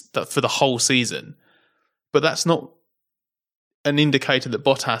team for the whole season. But that's not an indicator that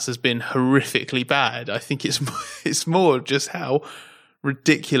Bottas has been horrifically bad. I think it's more just how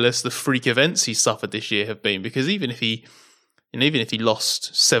ridiculous the freak events he suffered this year have been. Because even if he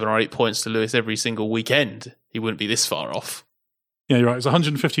lost 7 or 8 points to Lewis every single weekend, he wouldn't be this far off. Yeah, you're right. It's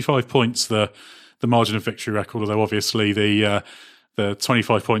 155 points, the margin of victory record, although obviously the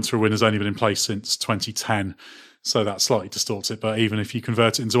 25 points for a win has only been in place since 2010. So that slightly distorts it. But even if you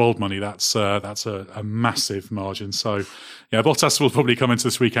convert it into old money, that's a massive margin. So, yeah, Bottas will probably come into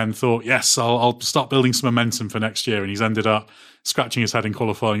this weekend, thought, yes, I'll start building some momentum for next year. And he's ended up scratching his head in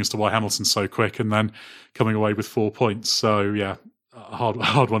qualifying as to why Hamilton's so quick and then coming away with 4 points. So, yeah, a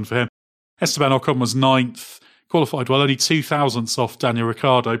hard one for him. Esteban Ocon was 9th, qualified well, only 2,000ths off Daniel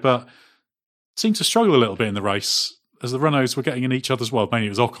Ricciardo, but seemed to struggle a little bit in the race as the Renaults were getting in each other's, well, mainly it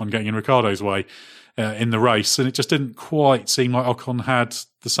was Ocon getting in Ricciardo's way in the race, and it just didn't quite seem like Ocon had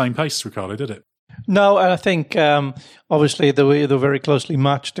the same pace as Ricciardo, did it? No, and I think obviously they were very closely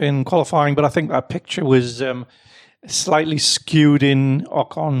matched in qualifying, but I think that picture was slightly skewed in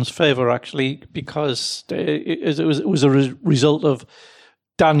Ocon's favour, actually, because it was a result of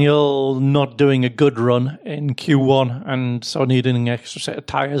Daniel not doing a good run in Q1 and so needing an extra set of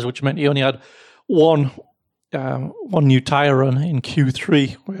tyres, which meant he only had one new tyre run in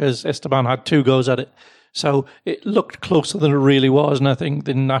Q3, whereas Esteban had 2 goes at it. So it looked closer than it really was, and I think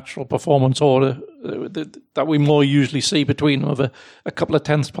the natural performance order that we more usually see between them of a couple of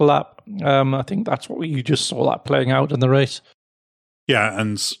tenths per lap, I think that's what you just saw that playing out in the race. Yeah,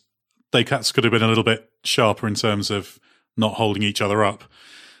 and they could have been a little bit sharper in terms of not holding each other up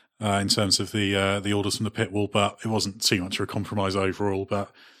in terms of the orders from the pit wall, but it wasn't too much of a compromise overall. But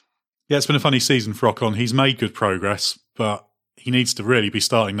yeah, it's been a funny season for Ocon. He's made good progress, but he needs to really be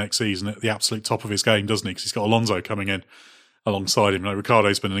starting next season at the absolute top of his game, doesn't he? Because he's got Alonso coming in alongside him.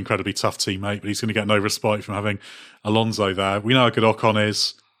 Ricciardo's been an incredibly tough teammate, but he's going to get no respite from having Alonso there. We know how good Ocon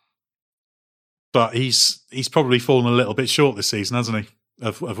is, but he's probably fallen a little bit short this season, hasn't he,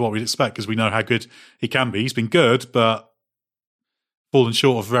 of what we'd expect, because we know how good he can be. He's been good, but fallen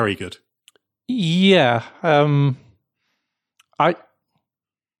short of very good. Yeah.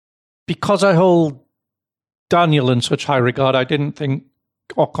 Because I hold Daniel in such high regard, I didn't think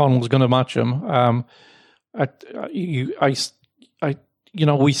Ocon was going to match him.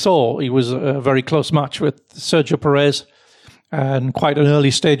 we saw he was a very close match with Sergio Perez, and quite an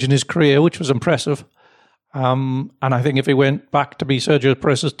early stage in his career, which was impressive. And I think if he went back to be Sergio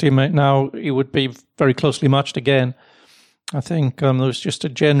Perez's teammate now, he would be very closely matched again. I think there was just a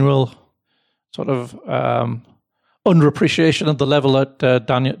general sort of underappreciation of the level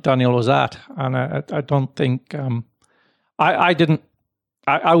that Daniel was at, and I don't think I didn't.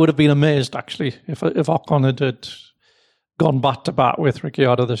 I would have been amazed actually if Ocon had gone bat to bat with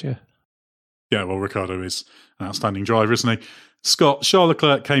Ricciardo this year. Yeah, well, Ricciardo is an outstanding driver, isn't he? Scott, Charles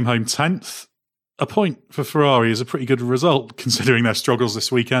Leclerc came home 10th. A point for Ferrari is a pretty good result considering their struggles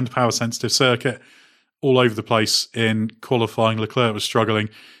this weekend. Power-sensitive circuit, all over the place in qualifying. Leclerc was struggling.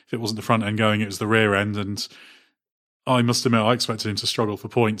 If it wasn't the front end going, it was the rear end. And I must admit, I expected him to struggle for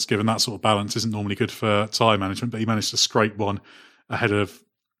points, given that sort of balance isn't normally good for tyre management. But he managed to scrape one ahead of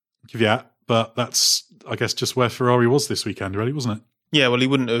Kvyat. But that's, I guess, just where Ferrari was this weekend, really, wasn't it? Yeah, well, he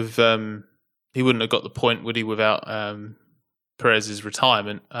wouldn't have got the point, would he, without Perez's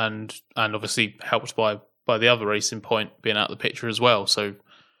retirement, and obviously helped by the other racing point being out of the picture as well. So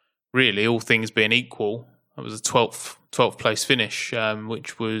really, all things being equal, it was a 12th place finish,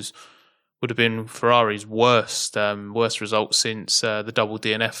 which would have been Ferrari's worst result since the double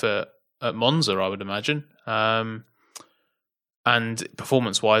DNF at Monza, I would imagine. And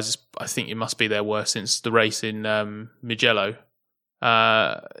performance-wise, I think it must be their worst since the race in Mugello.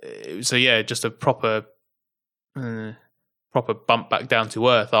 So yeah, just a proper bump back down to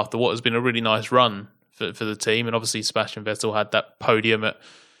earth after what has been a really nice run for the team. And obviously Sebastian Vettel had that podium at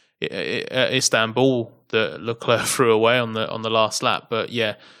Istanbul that Leclerc threw away on the last lap. But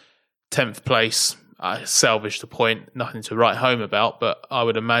yeah, 10th place, I salvaged the point, nothing to write home about, but I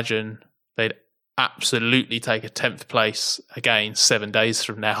would imagine they'd absolutely take a 10th place again 7 days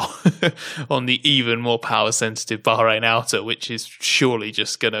from now on the even more power sensitive Bahrain Outer, which is surely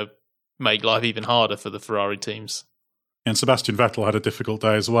just going to make life even harder for the Ferrari teams. And Sebastian Vettel had a difficult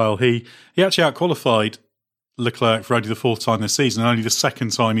day as well. He actually out-qualified Leclerc for only the fourth time this season, and only the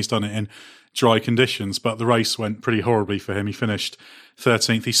second time he's done it in dry conditions, but the race went pretty horribly for him. He finished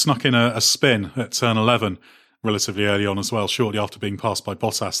 13th. He snuck in a spin at turn 11 relatively early on as well, shortly after being passed by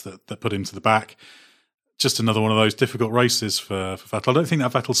Bottas that put him to the back. Just another one of those difficult races for Vettel. I don't think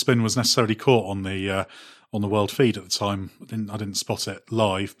that Vettel spin was necessarily caught on the world feed at the time. I didn't spot it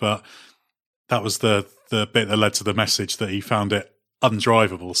live, but that was the bit that led to the message that he found it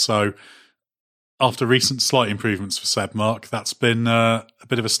undrivable. So after recent slight improvements for Seb, Mark, that's been a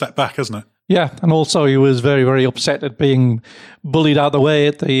bit of a step back, hasn't it? Yeah, and also he was very, very upset at being bullied out of the way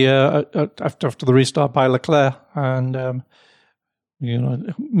at the after the restart by Leclerc, and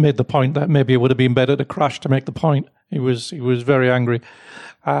made the point that maybe it would have been better to crash to make the point. He was very angry,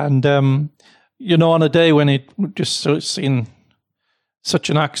 and on a day when he just seen such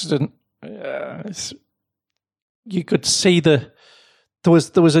an accident, you could see there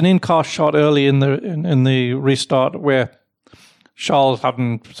was an in-car shot early in the restart where Charles,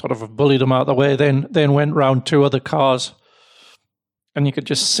 having sort of bullied him out of the way, then went round two other cars, and you could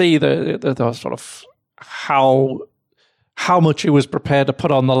just see the sort of how much he was prepared to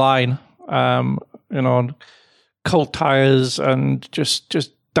put on the line, cold tires and just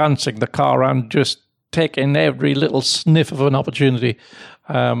dancing the car around, just taking every little sniff of an opportunity,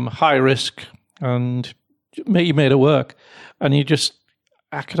 high risk, and he made it work. And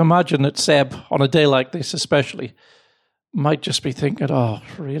I can imagine that Seb, on a day like this especially, might just be thinking, "Oh,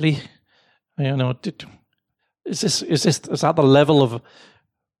 really? Is that the level of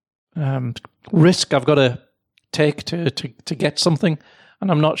risk I've got to take to get something?" And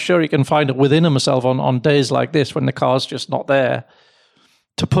I'm not sure he can find it within himself on days like this when the car's just not there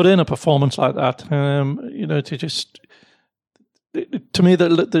to put in a performance like that. To me, there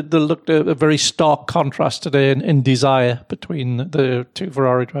looked a very stark contrast today in desire between the two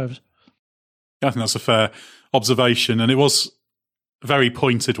Ferrari drivers. I think that's a fair observation, and it was very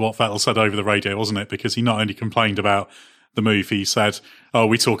pointed what Vettel said over the radio, wasn't it? Because he not only complained about the move, he said, "Oh,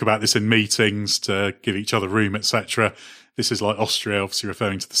 we talk about this in meetings to give each other room, etc. This is like Austria," obviously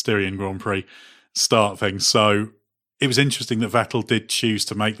referring to the Styrian Grand Prix start thing. So it was interesting that Vettel did choose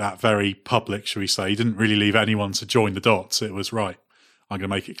to make that very public, shall we say. He didn't really leave anyone to join the dots. It was, right, I'm going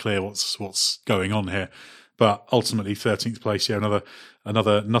to make it clear what's going on here. But ultimately, 13th place, another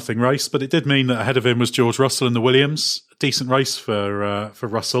nothing race. But it did mean that ahead of him was George Russell in the Williams. A decent race for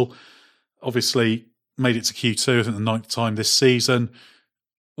Russell. Obviously, made it to Q2, I think the 9th time this season.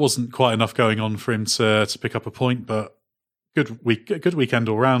 Wasn't quite enough going on for him to pick up a point, but good weekend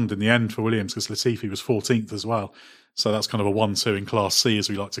all round in the end for Williams, because Latifi was 14th as well. So that's kind of a 1-2 in Class C, as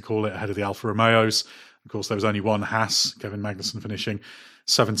we like to call it, ahead of the Alfa Romeos. Of course, there was only one Haas, Kevin Magnussen, finishing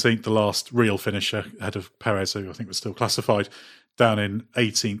 17th, the last real finisher ahead of Perez, who I think was still classified, down in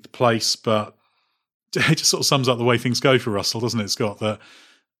 18th place. But it just sort of sums up the way things go for Russell, doesn't it, Scott? That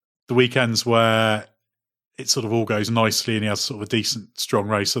the weekends where it sort of all goes nicely and he has sort of a decent, strong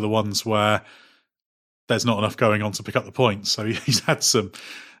race are the ones where there's not enough going on to pick up the points. So he's had some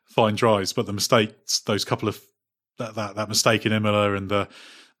fine drives, but the mistakes, those couple of that mistake in Imola and the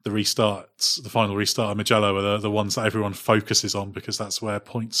restarts, the final restart of Mugello are the ones that everyone focuses on because that's where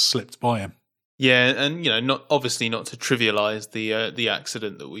points slipped by him. Yeah, and not to trivialise the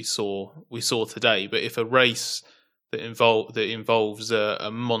accident that we saw today, but if a race that involves a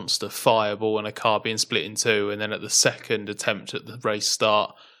monster fireball and a car being split in two, and then at the second attempt at the race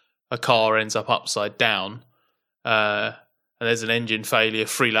start, a car ends up upside down, and there's an engine failure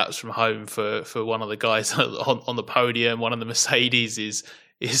 3 laps from home for one of the guys on the podium. One of the Mercedes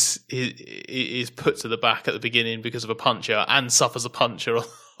is put to the back at the beginning because of a puncture and suffers a puncture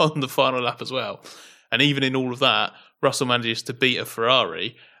on the final lap as well. And even in all of that, Russell manages to beat a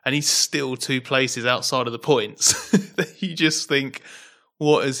Ferrari, and he's still 2 places outside of the points. You just think,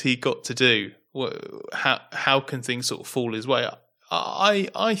 what has he got to do? How can things sort of fall his way?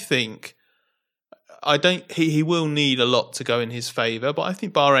 I think he will need a lot to go in his favour, but I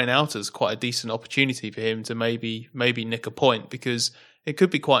think Bahrain Outer is quite a decent opportunity for him to maybe nick a point, because it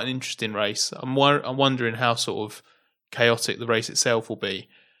could be quite an interesting race. I'm wondering how sort of chaotic the race itself will be.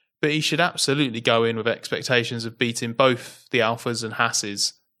 But he should absolutely go in with expectations of beating both the Alphas and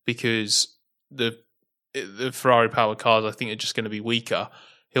Haas's, because the Ferrari-powered cars, I think, are just going to be weaker.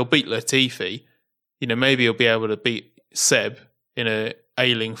 He'll beat Latifi. Maybe he'll be able to beat Seb in a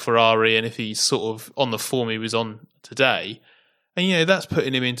ailing Ferrari, and if he's sort of on the form he was on today, and that's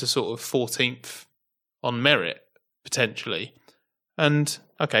putting him into sort of 14th on merit, potentially. And,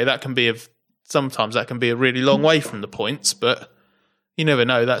 okay, sometimes that can be a really long way from the points, but you never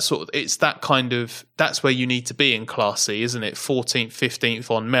know. That's where you need to be in Class C, isn't it? 14th, 15th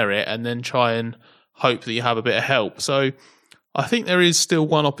on merit, and then try and hope that you have a bit of help. So I think there is still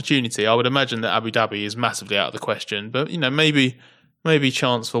one opportunity. I would imagine that Abu Dhabi is massively out of the question, but maybe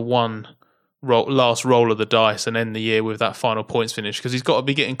chance for one last roll of the dice and end the year with that final points finish, because he's got to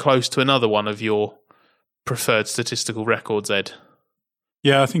be getting close to another one of your preferred statistical records, Ed.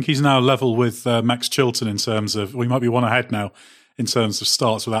 Yeah, I think he's now level with Max Chilton in terms of, we might be one ahead now in terms of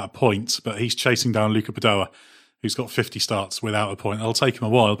starts without a point, but he's chasing down Luca Badoa, who's got 50 starts without a point. It'll take him a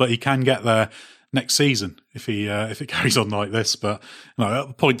while, but he can get there next season if it carries on like this. But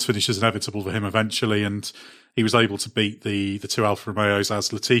the points finish is inevitable for him eventually, and he was able to beat the 2 Alfa Romeos, as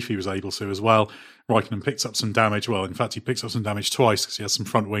Latifi was able to as well. Raikkonen picked up some damage. Well, in fact, he picked up some damage twice because he had some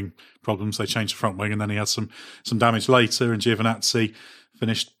front wing problems. They changed the front wing, and then he had some damage later, and Giovinazzi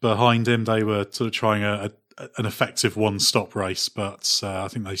finished behind him. They were sort of trying an effective one-stop race, but I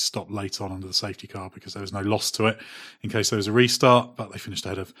think they stopped late on under the safety car because there was no loss to it in case there was a restart, but they finished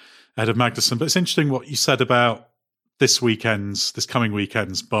ahead of Magnussen. But it's interesting what you said about this coming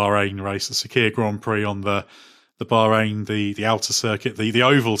weekend's Bahrain race, the Sakhir Grand Prix on the Bahrain, the outer circuit, the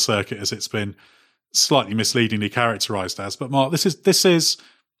oval circuit, as it's been slightly misleadingly characterised as. But Mark, this is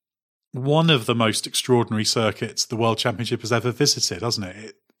one of the most extraordinary circuits the World Championship has ever visited, hasn't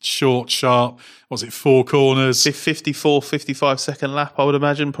it? Short, sharp, 4 corners? 54, 55 second lap, I would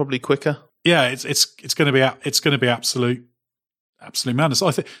imagine, probably quicker. Yeah, it's going to be absolute madness.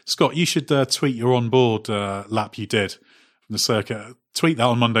 I think, Scott, you should tweet your onboard lap you did from the circuit. Tweet that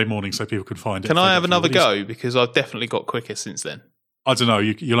on Monday morning so people can find it. Can I have another go? Because I've definitely got quicker since then. I don't know.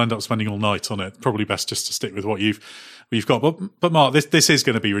 You'll end up spending all night on it. Probably best just to stick with what you've got. But Mark, this is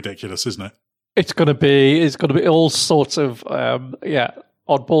going to be ridiculous, isn't it? It's going to be all sorts of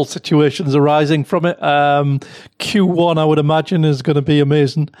oddball situations arising from it. Q1, I would imagine, is going to be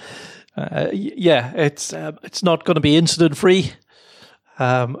amazing. It's not going to be incident free,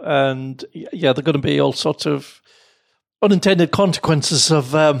 and there are going to be all sorts of unintended consequences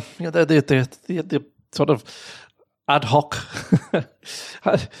of the sort of ad hoc.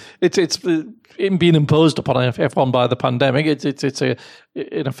 it's being imposed upon F1 by the pandemic.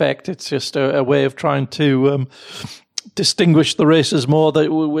 In effect, it's just a way of trying to distinguish the races more.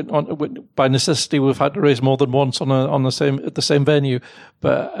 That by necessity we've had to race more than once at the same venue.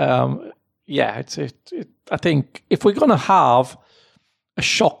 But I think if we're going to have a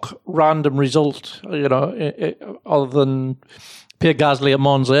shock random result, other than Pierre Gasly at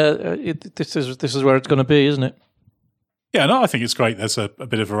Monza, this is where it's going to be, isn't it? Yeah, no, I think it's great. There's a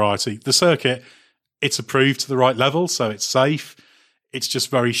bit of variety. The circuit, it's approved to the right level, so it's safe. It's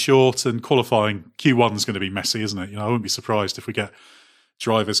just very short, and qualifying Q1 is going to be messy, isn't it? I wouldn't be surprised if we get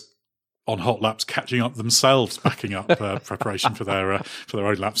drivers on hot laps catching up themselves, backing up preparation for their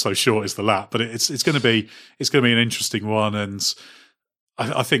own lap. So short is the lap, but it's going to be an interesting one, and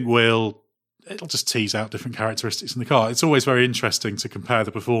I think it'll just tease out different characteristics in the car. It's always very interesting to compare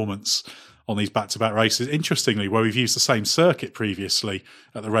the performance on these back-to-back races. Interestingly, where we've used the same circuit previously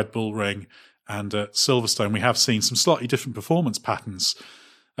at the Red Bull Ring and at Silverstone, we have seen some slightly different performance patterns.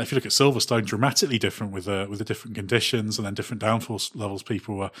 If you look at Silverstone, dramatically different with the different conditions and then different downforce levels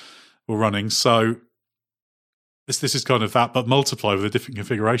people were running. So this is kind of that, but multiplied with a different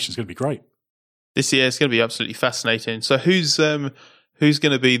configuration is going to be great. This year it's going to be absolutely fascinating. So who's going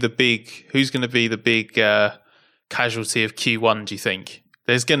to be the big casualty of Q1? Do you think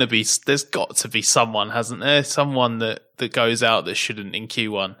there's got to be someone, hasn't there? Someone that goes out that shouldn't in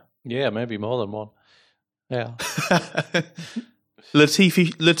Q1. Yeah, maybe more than one. Yeah.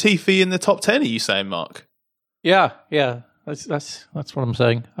 Latifi in the top 10, are you saying, Mark? Yeah. That's what I'm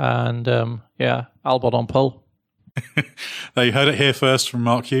saying. And Albon on pole. There, you heard it here first from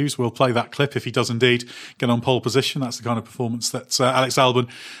Mark Hughes. We'll play that clip if he does indeed get on pole position. That's the kind of performance that Alex Albon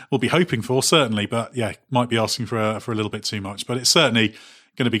will be hoping for, certainly. But yeah, might be asking for a little bit too much. But it's certainly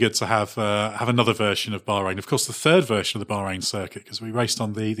going to be good to have another version of Bahrain. Of course, the third version of the Bahrain circuit, because we raced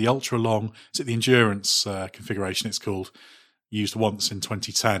on the ultra long, is it the endurance configuration it's called, used once in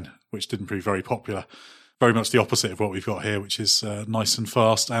 2010, which didn't prove very popular. Very much the opposite of what we've got here, which is nice and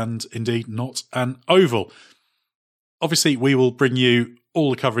fast and indeed not an oval. Obviously, we will bring you all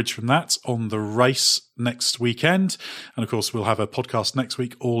the coverage from that on the race next weekend. And of course, we'll have a podcast next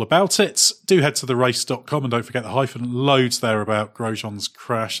week all about it. Do head to therace.com and don't forget the hyphen. Loads there about Grosjean's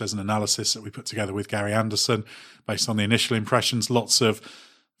crash. There's an analysis that we put together with Gary Anderson based on the initial impressions. Lots of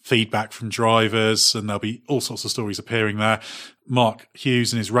feedback from drivers, and there'll be all sorts of stories appearing there. Mark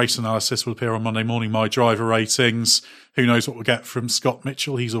Hughes and his race analysis will appear on Monday morning. My driver ratings. Who knows what we'll get from Scott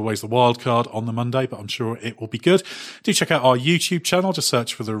Mitchell? He's always the wild card on the Monday, but I'm sure it will be good. Do check out our YouTube channel. Just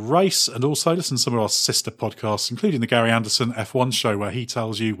search for The Race, and also listen to some of our sister podcasts, including the Gary Anderson F1 show, where he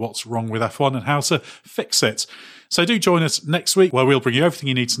tells you what's wrong with F1 and how to fix it. So do join us next week, where we'll bring you everything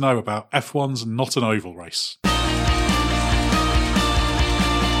you need to know about F1's not an oval race.